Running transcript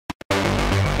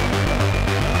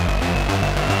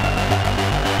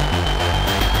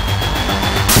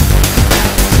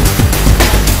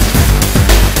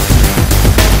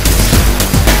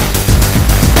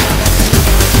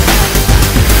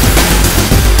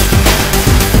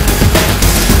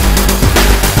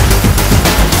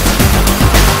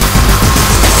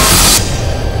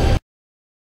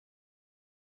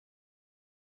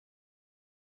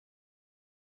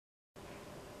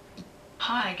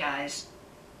guys.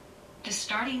 The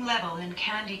starting level in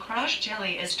Candy Crush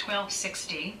Jelly is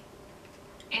 1260.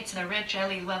 It's the red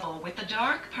jelly level with the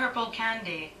dark purple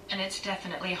candy, and it's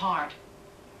definitely hard.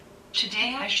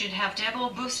 Today I should have double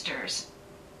boosters.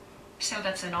 So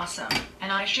that's an awesome,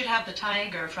 and I should have the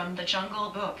tiger from the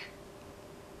Jungle Book.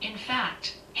 In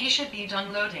fact, he should be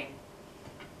downloading.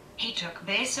 He took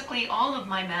basically all of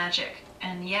my magic,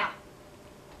 and yeah.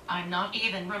 I'm not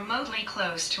even remotely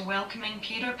close to welcoming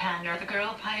Peter Pan or the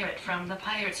girl pirate from the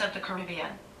Pirates of the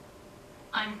Caribbean.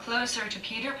 I'm closer to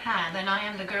Peter Pan than I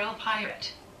am the girl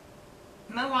pirate.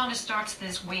 Moana starts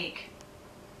this week.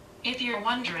 If you're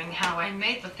wondering how I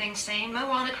made the thing say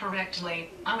Moana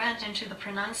correctly, I went into the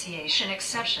pronunciation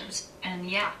exceptions, and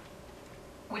yeah.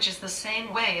 Which is the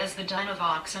same way as the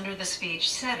Dynavox under the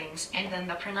speech settings and then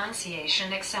the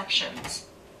pronunciation exceptions.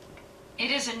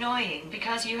 It is annoying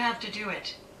because you have to do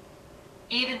it.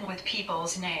 Even with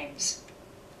people's names.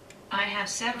 I have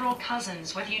several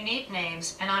cousins with unique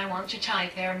names and I want to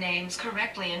type their names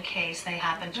correctly in case they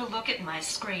happen to look at my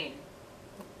screen.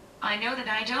 I know that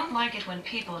I don't like it when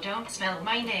people don't spell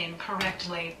my name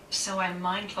correctly, so I'm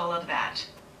mindful of that.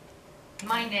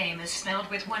 My name is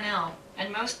spelled with one L,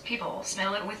 and most people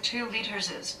spell it with 2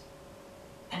 letters.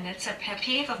 And it's a pet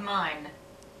peeve of mine.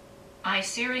 I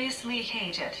seriously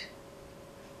hate it.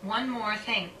 One more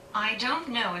thing. I don't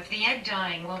know if the egg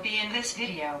dyeing will be in this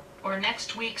video, or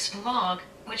next week's vlog,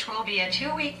 which will be a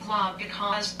 2-week vlog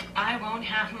because I won't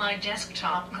have my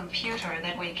desktop computer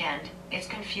that weekend. It's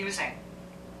confusing.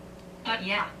 But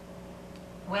yeah.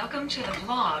 Welcome to the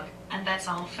vlog, and that's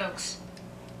all folks.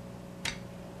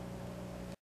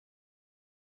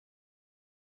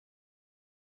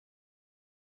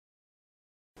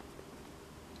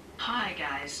 Hi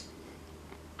guys.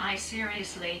 I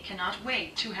seriously cannot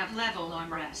wait to have level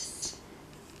armrests.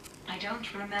 I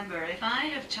don't remember if I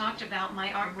have talked about my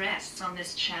armrests on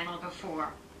this channel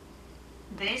before.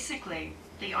 Basically,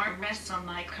 the armrests on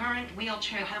my current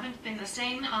wheelchair haven't been the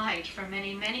same height for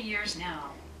many years now.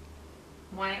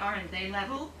 Why aren't they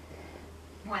level?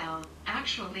 Well,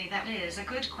 actually that is a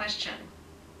good question.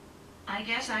 I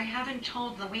guess I haven't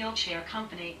told the wheelchair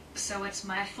company, so it's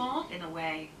my fault in a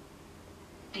way.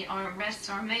 The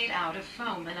armrests are made out of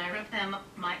foam and I rip them,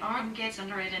 my arm gets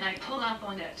under it and I pull up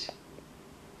on it.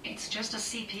 It's just a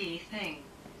CP thing.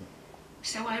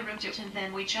 So I ripped it and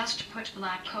then we just put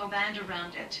black band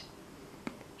around it.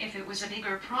 If it was a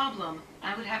bigger problem,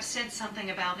 I would have said something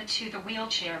about it to the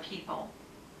wheelchair people.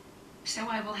 So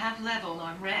I will have level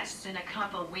armrests in a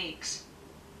couple weeks.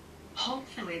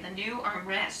 Hopefully the new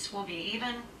armrests will be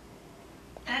even.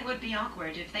 That would be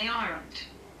awkward if they aren't.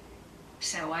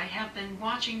 So I have been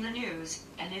watching the news,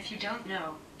 and if you don't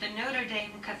know, the Notre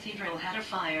Dame Cathedral had a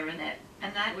fire in it,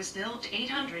 and that was built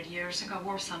 800 years ago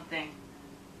or something.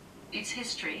 It's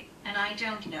history, and I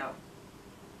don't know.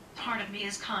 Part of me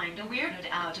is kinda weirded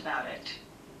out about it.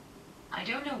 I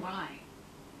don't know why.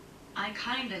 I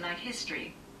kinda like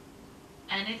history.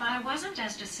 And if I wasn't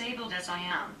as disabled as I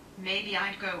am, maybe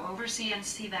I'd go overseas and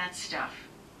see that stuff.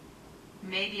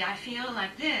 Maybe I feel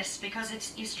like this because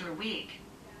it's Easter week.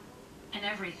 And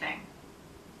everything.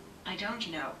 I don't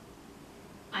know.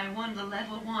 I won the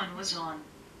level 1 was on.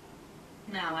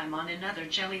 Now I'm on another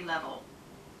jelly level.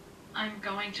 I'm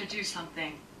going to do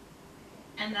something.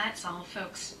 And that's all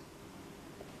folks.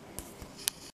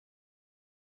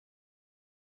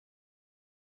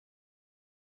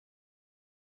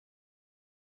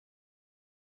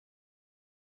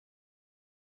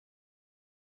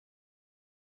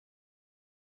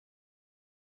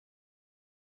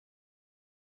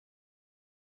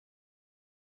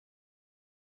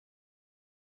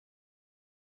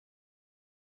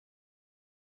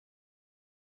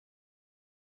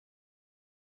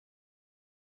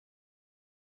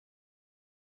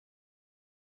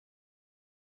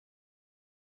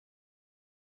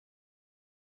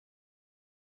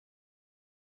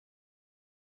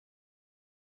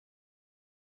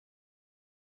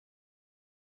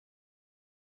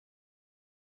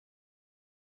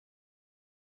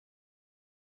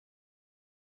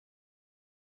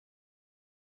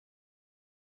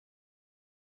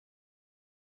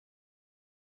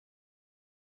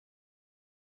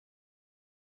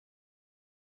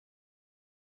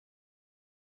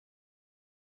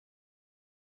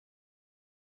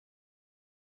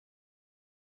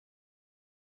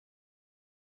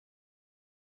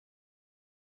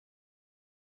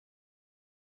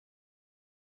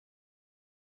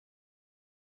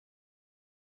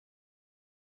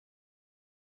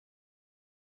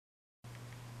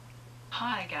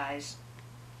 Hi guys.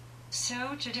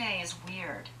 So today is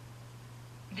weird.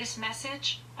 This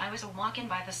message, I was awoken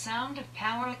by the sound of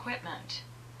power equipment.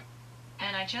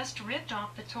 and I just ripped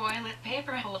off the toilet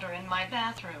paper holder in my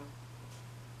bathroom.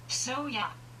 So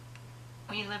yeah,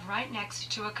 we live right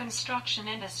next to a construction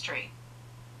industry,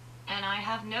 and I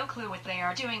have no clue what they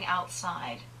are doing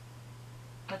outside.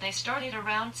 But they started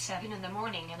around 7 in the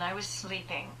morning and I was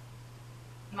sleeping.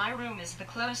 My room is the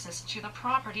closest to the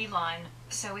property line,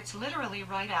 so it's literally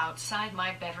right outside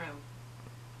my bedroom.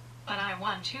 But I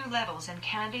won 2 levels in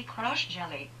Candy Crush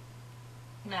Jelly.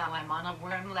 Now I'm on a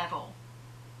worm level.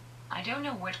 I don't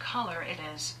know what color it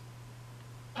is,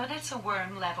 but it's a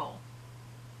worm level.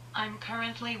 I'm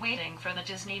currently waiting for the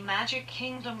Disney Magic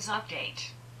Kingdoms update.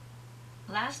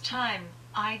 Last time,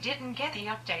 I didn't get the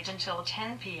update until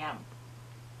 10 p.m.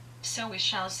 So we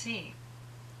shall see.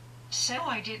 So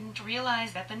I didn't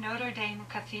realize that the Notre Dame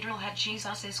Cathedral had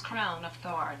Jesus' crown of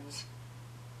thorns.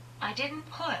 I didn't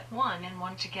put 1 and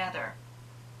 1 together.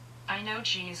 I know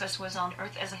Jesus was on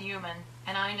earth as a human,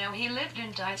 and I know he lived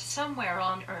and died somewhere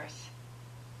on earth.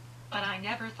 But I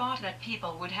never thought that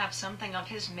people would have something of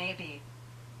his maybe.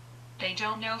 They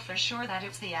don't know for sure that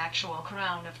it's the actual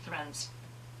crown of thorns.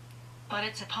 But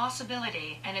it's a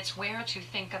possibility, and it's where to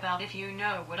think about if you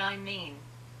know what I mean.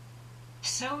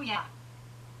 So yeah.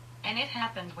 And it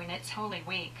happened when it's Holy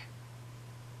Week,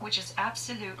 which is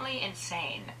absolutely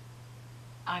insane.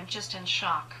 I'm just in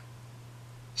shock.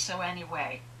 So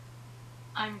anyway,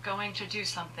 I'm going to do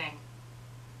something.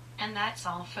 And that's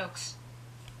all, folks.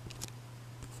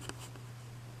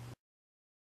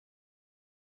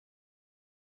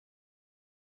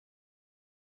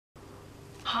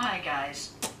 Hi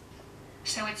guys.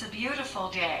 So it's a beautiful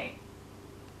day.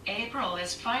 April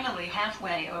is finally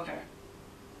halfway over.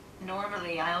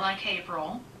 Normally I like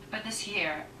April, but this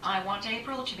year, I want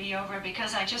April to be over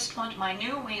because I just want my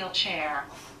new wheelchair.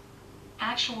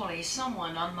 Actually,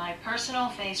 someone on my personal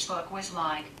Facebook was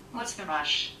like, "What's the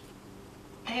rush?"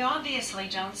 They obviously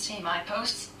don't see my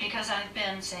posts because I've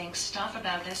been saying stuff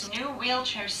about this new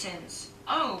wheelchair since,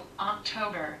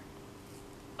 October.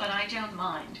 But I don't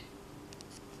mind.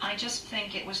 I just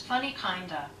think it was funny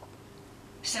kinda.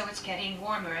 So it's getting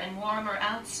warmer and warmer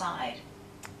outside,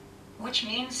 which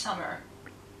means summer.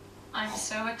 I'm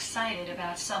so excited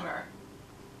about summer.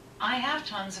 I have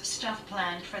tons of stuff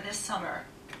planned for this summer.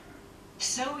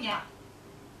 So yeah,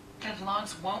 the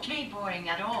vlogs won't be boring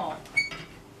at all.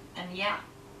 And yeah,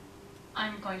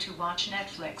 I'm going to watch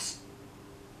Netflix.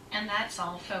 And that's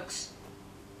all, folks.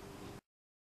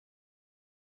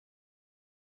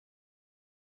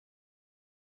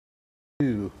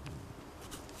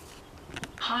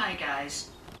 Hi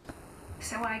guys.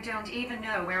 So I don't even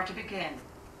know where to begin.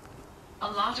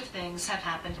 A lot of things have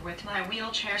happened with my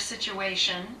wheelchair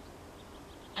situation,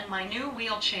 and my new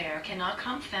wheelchair cannot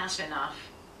come fast enough.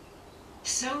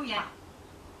 So yeah,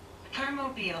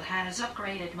 Permobile has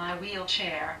upgraded my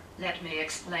wheelchair. Let me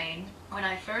explain. When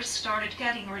I first started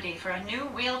getting ready for a new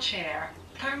wheelchair,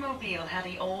 Permobile had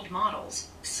the old models,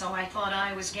 so I thought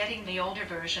I was getting the older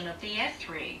version of the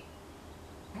F3.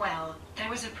 Well, there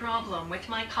was a problem with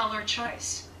my color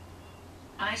choice.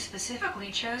 I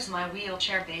specifically chose my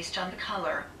wheelchair based on the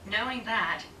color, knowing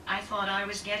that, I thought I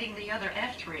was getting the other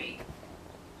F3.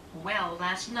 Well,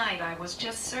 last night I was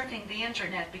just surfing the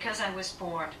internet because I was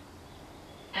bored.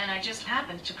 And I just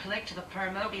happened to click to the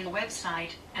Permobile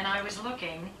website, and I was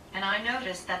looking, and I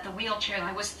noticed that the wheelchair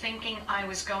I was thinking I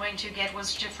was going to get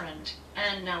was different,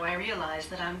 and now I realize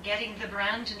that I'm getting the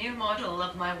brand new model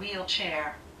of my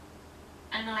wheelchair.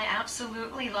 And I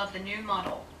absolutely love the new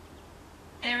model.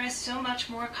 There is so much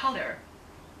more color.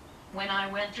 When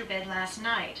I went to bed last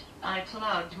night, I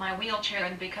plugged my wheelchair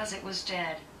in because it was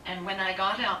dead, and when I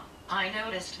got up, I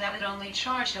noticed that it only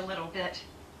charged a little bit.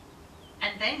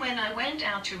 And then when I went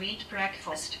out to eat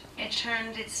breakfast, it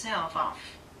turned itself off.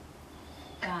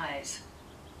 Guys,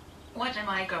 what am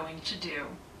I going to do?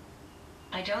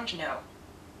 I don't know.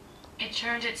 It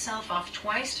turned itself off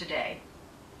twice today.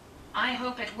 I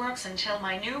hope it works until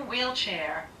my new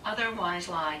wheelchair, otherwise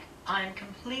I'm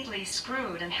completely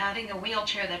screwed, and having a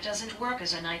wheelchair that doesn't work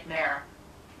is a nightmare.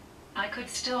 I could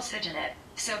still sit in it,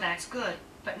 so that's good,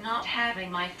 but not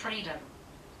having my freedom.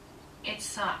 It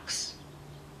sucks.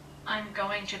 I'm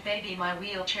going to baby my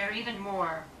wheelchair even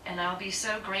more, and I'll be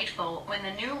so grateful when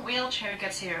the new wheelchair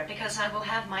gets here because I will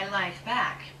have my life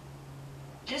back.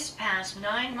 This past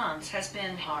 9 months has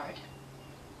been hard.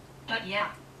 But yeah,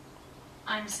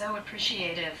 I'm so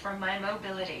appreciative for my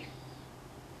mobility.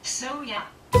 So yeah,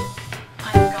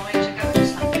 I'm going to go do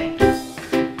something.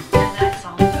 And that's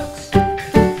all, folks.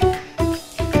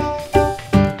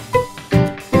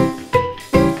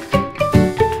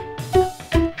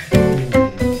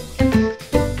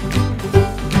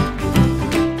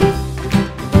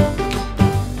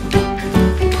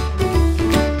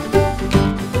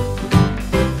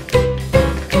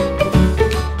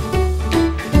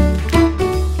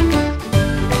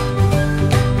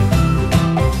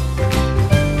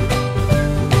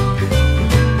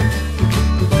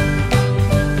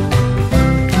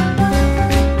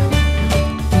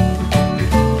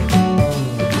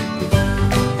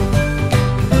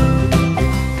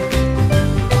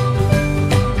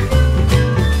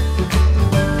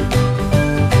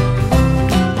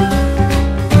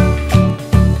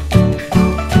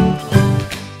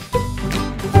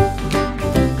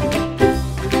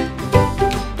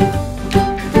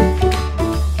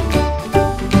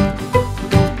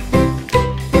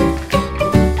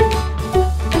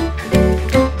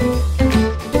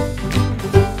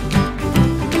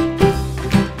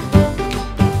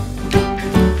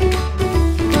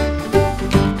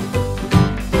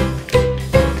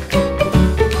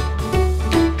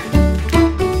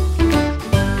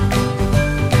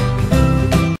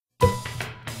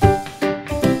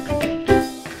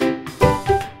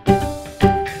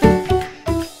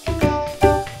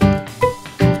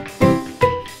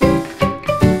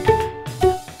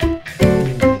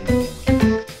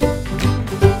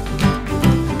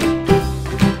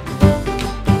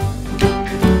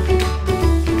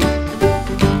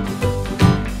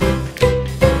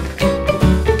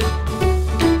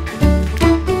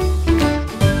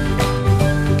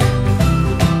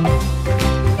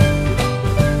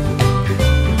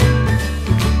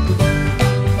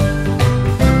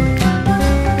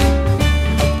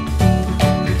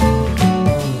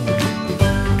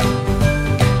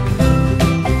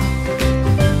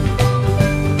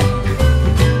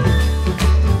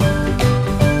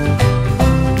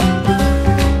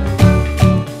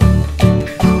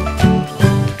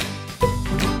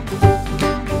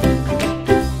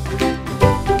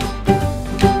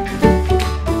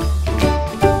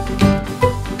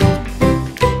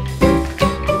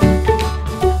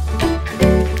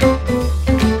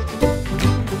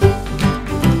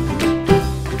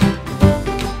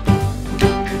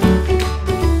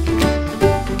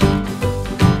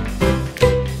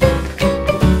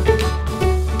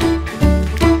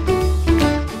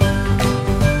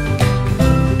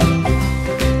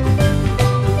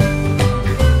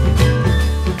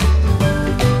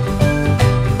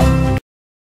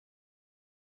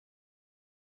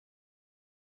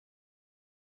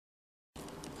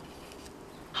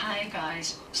 Hi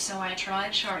guys, so I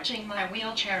tried charging my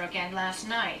wheelchair again last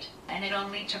night, and it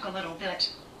only took a little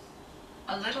bit.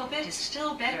 A little bit is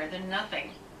still better than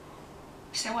nothing.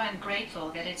 So I'm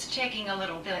grateful that it's taking a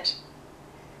little bit.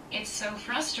 It's so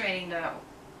frustrating though.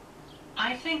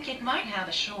 I think it might have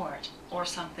a short, or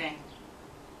something.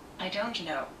 I don't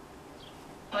know.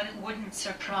 But it wouldn't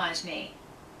surprise me.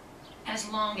 As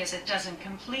long as it doesn't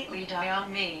completely die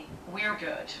on me, we're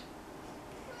good.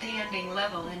 The ending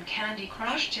level in Candy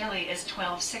Crush Jelly is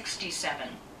 1267.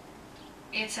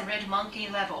 It's a red monkey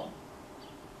level.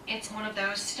 It's one of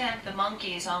those stack the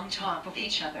monkeys on top of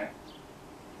each other.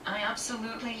 I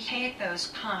absolutely hate those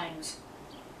kinds.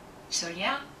 So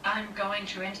yeah, I'm going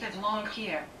to end the vlog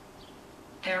here.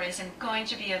 There isn't going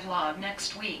to be a vlog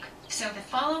next week, so the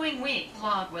following week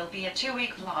vlog will be a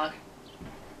 2-week vlog.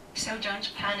 So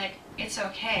don't panic, it's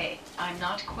okay, I'm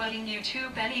not quitting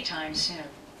YouTube anytime soon.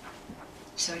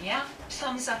 So yeah,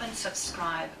 thumbs up and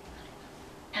subscribe.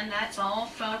 And that's all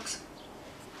folks.